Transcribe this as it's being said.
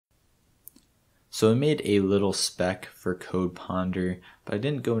So I made a little spec for Code Ponder, but I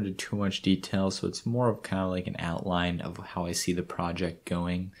didn't go into too much detail, so it's more of kind of like an outline of how I see the project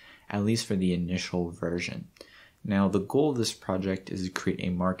going, at least for the initial version. Now, the goal of this project is to create a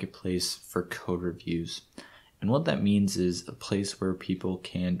marketplace for code reviews. And what that means is a place where people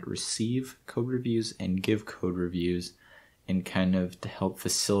can receive code reviews and give code reviews, and kind of to help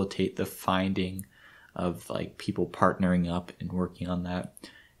facilitate the finding of like people partnering up and working on that.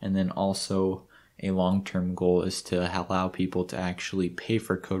 And then also a long-term goal is to allow people to actually pay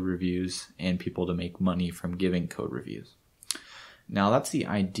for code reviews and people to make money from giving code reviews. Now that's the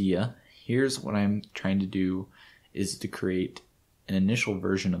idea. Here's what I'm trying to do is to create an initial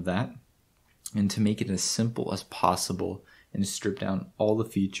version of that and to make it as simple as possible and strip down all the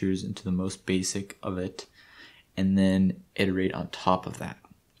features into the most basic of it and then iterate on top of that.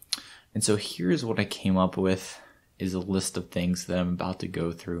 And so here's what I came up with is a list of things that I'm about to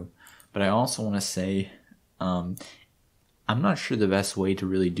go through. But I also want to say I'm not sure the best way to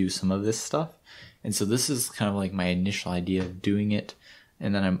really do some of this stuff. And so this is kind of like my initial idea of doing it.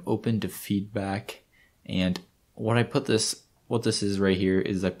 And then I'm open to feedback. And what this is right here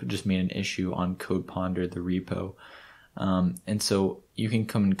is I just made an issue on Code Ponder, the repo. And so you can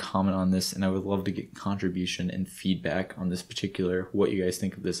come and comment on this, and I would love to get contribution and feedback on this particular, what you guys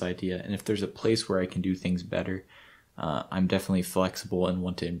think of this idea. And if there's a place where I can do things better, I'm definitely flexible and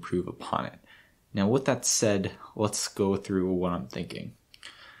want to improve upon it. Now, with that said, let's go through what I'm thinking.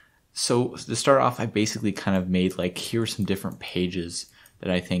 So to start off, I basically kind of made like, here are some different pages that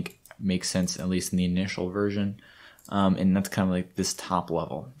I think make sense, at least in the initial version. And that's kind of like this top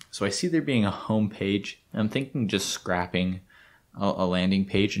level. So I see there being a home page. I'm thinking just scrapping a landing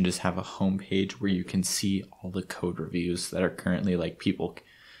page and just have a home page where you can see all the code reviews that are currently like people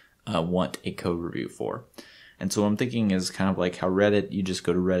want a code review for. And so what I'm thinking is kind of like how Reddit, you just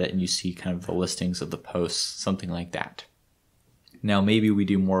go to Reddit and you see kind of the listings of the posts, something like that. Now maybe we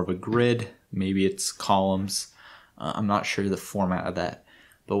do more of a grid, maybe it's columns. I'm not sure the format of that.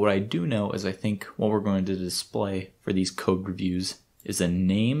 But what I do know is I think what we're going to display for these code reviews is a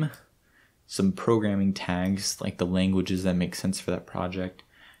name, some programming tags, like the languages that make sense for that project,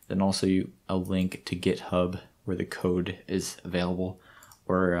 then also a link to GitHub where the code is available,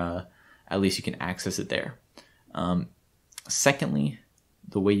 or at least you can access it there. Secondly,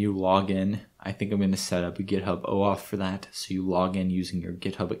 the way you log in, I think I'm going to set up a GitHub OAuth for that, so you log in using your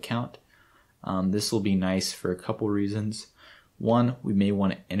GitHub account. This will be nice for a couple reasons. One, we may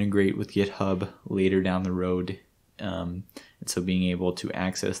want to integrate with GitHub later down the road, and so being able to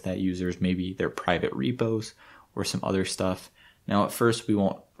access that users, maybe their private repos or some other stuff. Now at first we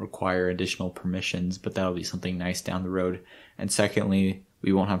won't require additional permissions, but that'll be something nice down the road. And secondly,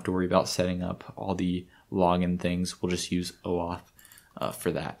 we won't have to worry about setting up all the login things. We'll just use OAuth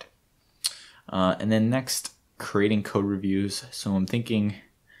for that. And then next, creating code reviews. So I'm thinking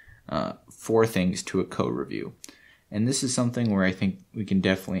 4 things to a code review. And this is something where I think we can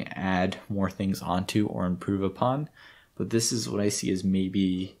definitely add more things onto or improve upon. But this is what I see as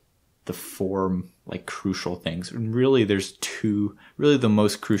maybe the 4 like crucial things. And really there's 2, really the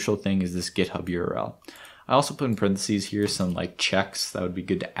most crucial thing is this GitHub URL. I also put in parentheses here some like checks that would be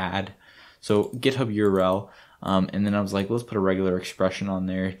good to add. So GitHub URL, and then I was like, let's put a regular expression on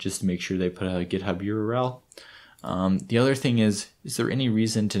there just to make sure they put a GitHub URL. The other thing is there any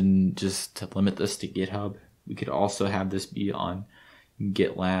reason to limit this to GitHub? We could also have this be on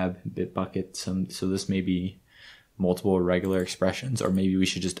GitLab, Bitbucket, so this may be multiple regular expressions, or maybe we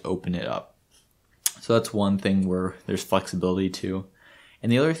should just open it up. So that's one thing where there's flexibility to.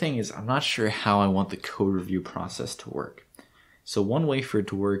 And the other thing is I'm not sure how I want the code review process to work. So one way for it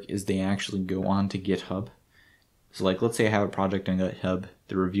to work is they actually go on to GitHub. So like let's say I have a project on GitHub,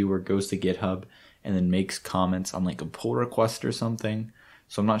 the reviewer goes to GitHub and then makes comments on like a pull request or something.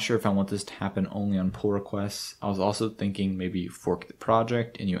 So I'm not sure if I want this to happen only on pull requests. I was also thinking maybe you fork the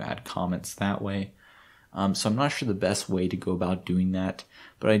project and you add comments that way. So I'm not sure the best way to go about doing that,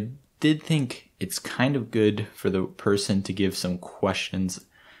 but I did think it's kind of good for the person to give some questions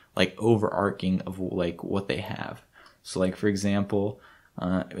like overarching of like what they have. So like for example,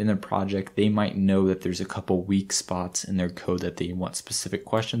 in their project, they might know that there's a couple weak spots in their code that they want specific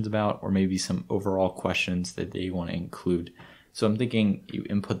questions about, or maybe some overall questions that they want to include. So I'm thinking you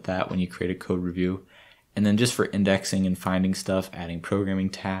input that when you create a code review. And then just for indexing and finding stuff, adding programming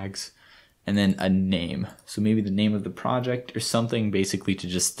tags, and then a name. So maybe the name of the project or something basically to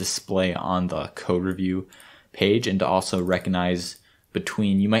just display on the code review page, and to also recognize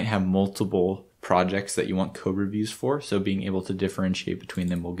between, you might have multiple projects that you want code reviews for. So being able to differentiate between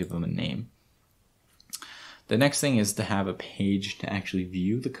them will give them a name. The next thing is to have a page to actually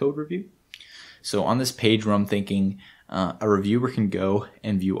view the code review. So on this page where I'm thinking a reviewer can go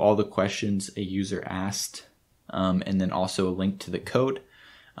and view all the questions a user asked, and then also a link to the code.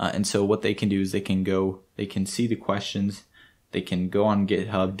 And so what they can do is they can see the questions, they can go on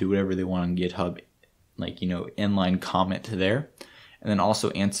GitHub, do whatever they want on GitHub, like, inline comment to there, and then also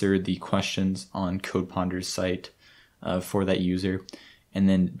answer the questions on CodePonder's site for that user, and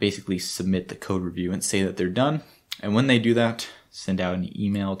then basically submit the code review and say that they're done. And when they do that, send out an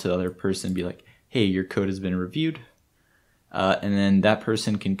email to the other person, be like, hey, your code has been reviewed. And then that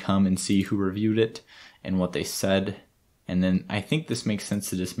person can come and see who reviewed it and what they said. And then I think this makes sense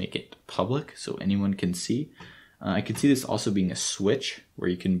to just make it public so anyone can see. I could see this also being a switch where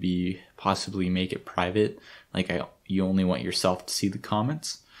you can possibly make it private, like you only want yourself to see the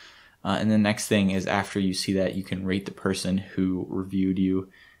comments. And the next thing is, after you see that, you can rate the person who reviewed you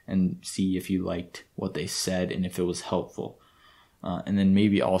and see if you liked what they said and if it was helpful. And then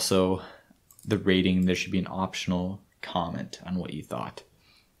maybe also the rating, there should be an optional comment on what you thought.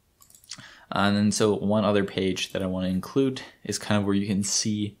 And then so one other page that I want to include is kind of where you can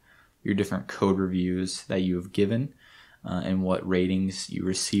see your different code reviews that you have given and what ratings you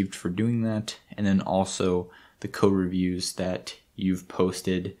received for doing that. And then also the code reviews that you've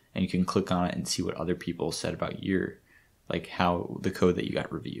posted, and you can click on it and see what other people said about how the code that you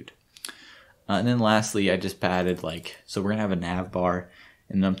got reviewed. And then lastly, I just added so we're gonna have a nav bar,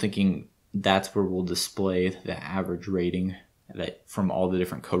 and I'm thinking that's where we'll display the average rating that from all the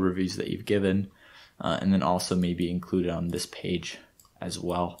different code reviews that you've given, and then also maybe include it on this page as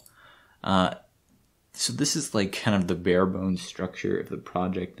well. So this is kind of the bare bones structure of the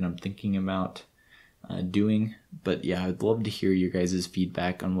project that I'm thinking about doing. But yeah, I'd love to hear your guys'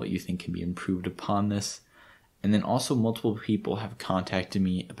 feedback on what you think can be improved upon this. And then also multiple people have contacted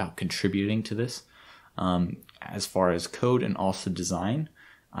me about contributing to this as far as code and also design.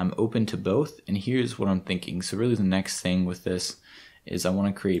 I'm open to both, and here's what I'm thinking. So really the next thing with this is I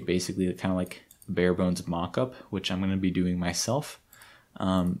want to create basically kind of like a bare bones mock-up, which I'm going to be doing myself.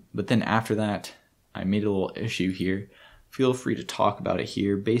 But then after that, I made a little issue here. Feel free to talk about it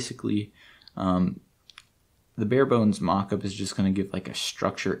here. Basically, the bare bones mockup is just going to give a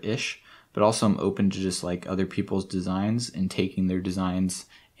structure-ish, but also I'm open to just other people's designs and taking their designs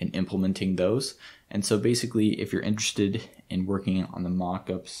and implementing those. And so basically, if you're interested in working on the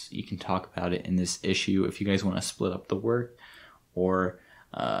mockups, you can talk about it in this issue. If you guys want to split up the work, or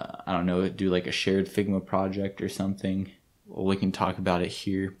I don't know, do a shared Figma project or something, well, we can talk about it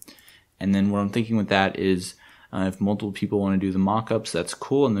here. And then what I'm thinking with that is if multiple people want to do the mockups, that's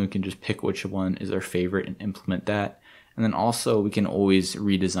cool, and then we can just pick which one is our favorite and implement that. And then also we can always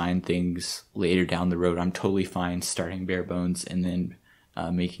redesign things later down the road. I'm totally fine starting bare bones and then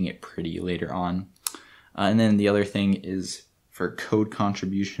making it pretty later on. And then the other thing is for code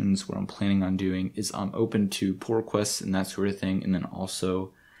contributions, what I'm planning on doing is I'm open to pull requests and that sort of thing. And then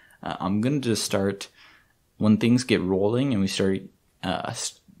also I'm going to just start, when things get rolling and we start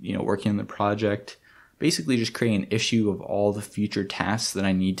working on the project, basically just create an issue of all the future tasks that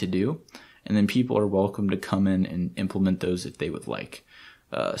I need to do. And then people are welcome to come in and implement those if they would like.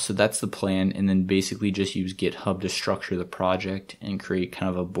 So that's the plan, and then basically just use GitHub to structure the project and create kind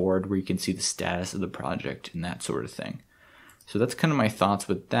of a board where you can see the status of the project and that sort of thing. So that's kind of my thoughts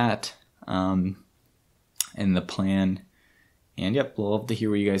with that and the plan. And yep, we'll love to hear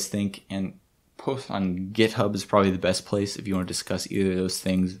what you guys think, and post on GitHub is probably the best place if you want to discuss either of those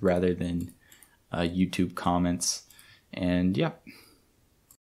things rather than YouTube comments. And yep.